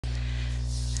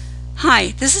Hi,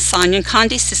 this is Sonia in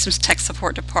Conde Systems Tech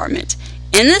Support Department.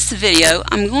 In this video,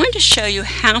 I'm going to show you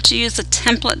how to use a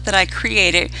template that I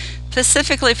created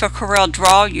specifically for Corel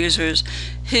Draw users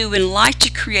who would like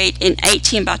to create an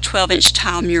 18 by 12 inch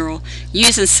tile mural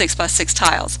using 6 by 6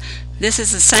 tiles. This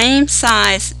is the same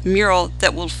size mural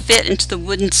that will fit into the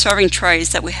wooden serving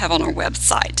trays that we have on our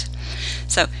website.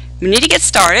 So we need to get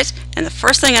started, and the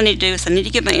first thing I need to do is I need to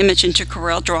get my image into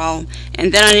Corel Draw,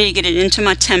 and then I need to get it into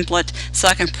my template so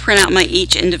I can print out my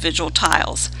each individual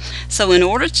tiles. So in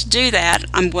order to do that,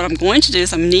 what I'm going to do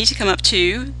is I need to come up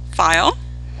to File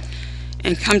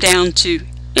and come down to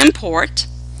Import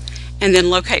and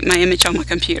then locate my image on my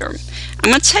computer.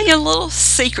 I'm going to tell you a little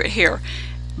secret here.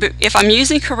 But if I'm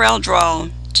using Corel Draw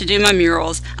to do my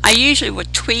murals, I usually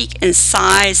would tweak and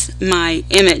size my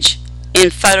image in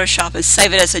Photoshop and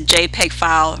save it as a JPEG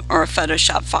file or a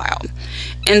Photoshop file.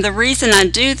 And the reason I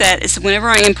do that is whenever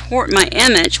I import my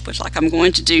image, which like I'm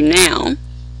going to do now,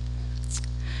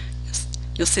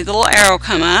 you'll see the little arrow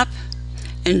come up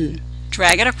and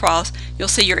drag it across, you'll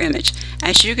see your image.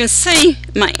 As you can see,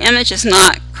 my image is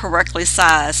not correctly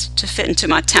sized to fit into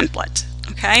my template.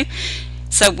 Okay?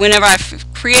 So whenever I've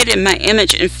created my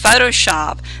image in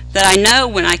Photoshop, that I know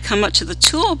when I come up to the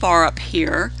toolbar up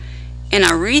here and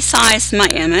I resize my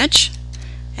image,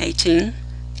 18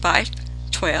 by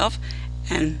 12,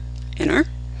 and enter.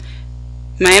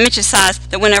 My image is sized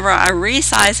that whenever I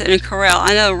resize it in Corel,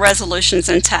 I know the resolution's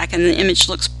intact and the image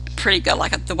looks pretty good,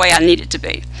 like the way I need it to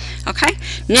be. Okay?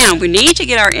 Now we need to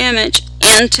get our image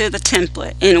into the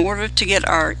template. In order to get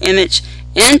our image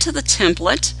into the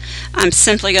template, I'm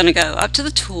simply going to go up to the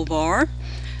toolbar.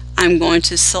 I'm going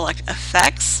to select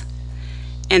Effects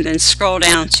and then scroll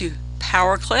down to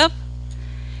Power Clip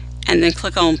and then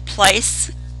click on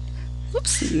Place,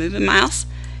 move the mouse,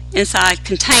 inside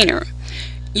Container.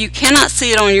 You cannot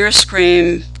see it on your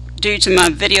screen due to my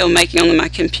video making on my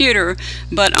computer,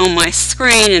 but on my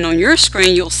screen and on your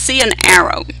screen you'll see an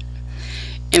arrow.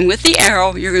 And with the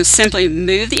arrow, you're going to simply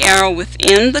move the arrow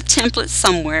within the template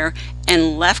somewhere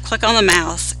and left click on the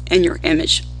mouse and your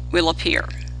image will appear.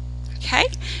 Okay?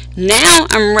 Now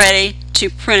I'm ready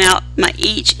to print out my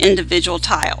each individual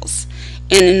tiles.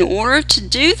 And in order to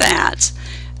do that,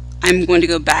 I'm going to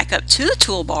go back up to the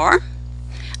toolbar.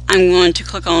 I'm going to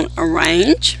click on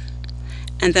Arrange,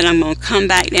 and then I'm going to come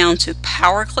back down to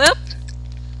Power Clip.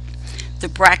 The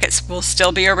brackets will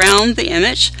still be around the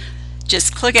image.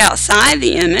 Just click outside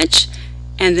the image,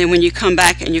 and then when you come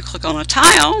back and you click on a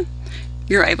tile,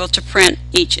 you're able to print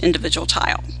each individual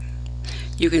tile.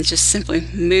 You can just simply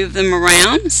move them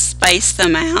around, space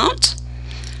them out.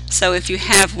 So if you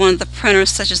have one of the printers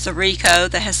such as the Ricoh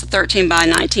that has the 13 by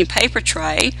 19 paper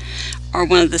tray, or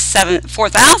one of the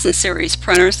 4000 series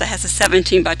printers that has a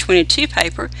 17 by 22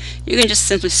 paper, you can just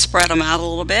simply spread them out a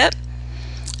little bit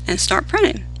and start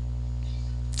printing.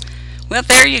 Well,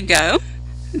 there you go.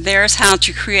 There's how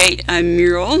to create a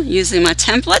mural using my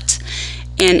template.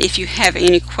 And if you have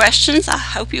any questions, I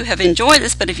hope you have enjoyed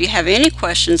this, but if you have any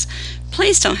questions,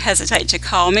 please don't hesitate to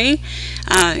call me.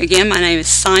 Again, my name is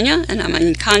Sonia, and I'm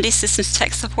in Conde Systems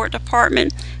Tech Support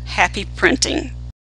Department. Happy printing.